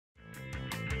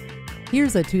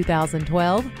Here's a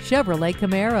 2012 Chevrolet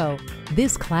Camaro.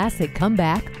 This classic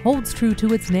comeback holds true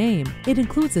to its name. It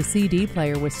includes a CD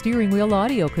player with steering wheel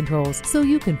audio controls so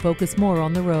you can focus more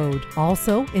on the road.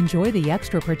 Also, enjoy the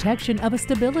extra protection of a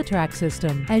StabiliTrak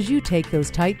system as you take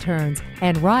those tight turns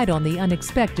and ride on the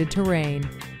unexpected terrain.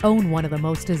 Own one of the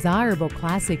most desirable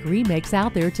classic remakes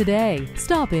out there today.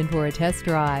 Stop in for a test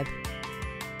drive.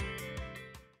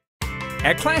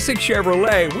 At Classic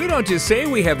Chevrolet, we don't just say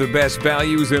we have the best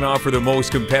values and offer the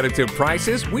most competitive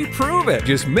prices, we prove it.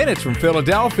 Just minutes from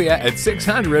Philadelphia at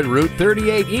 600 Route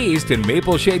 38 East in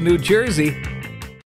Maple Shade, New Jersey.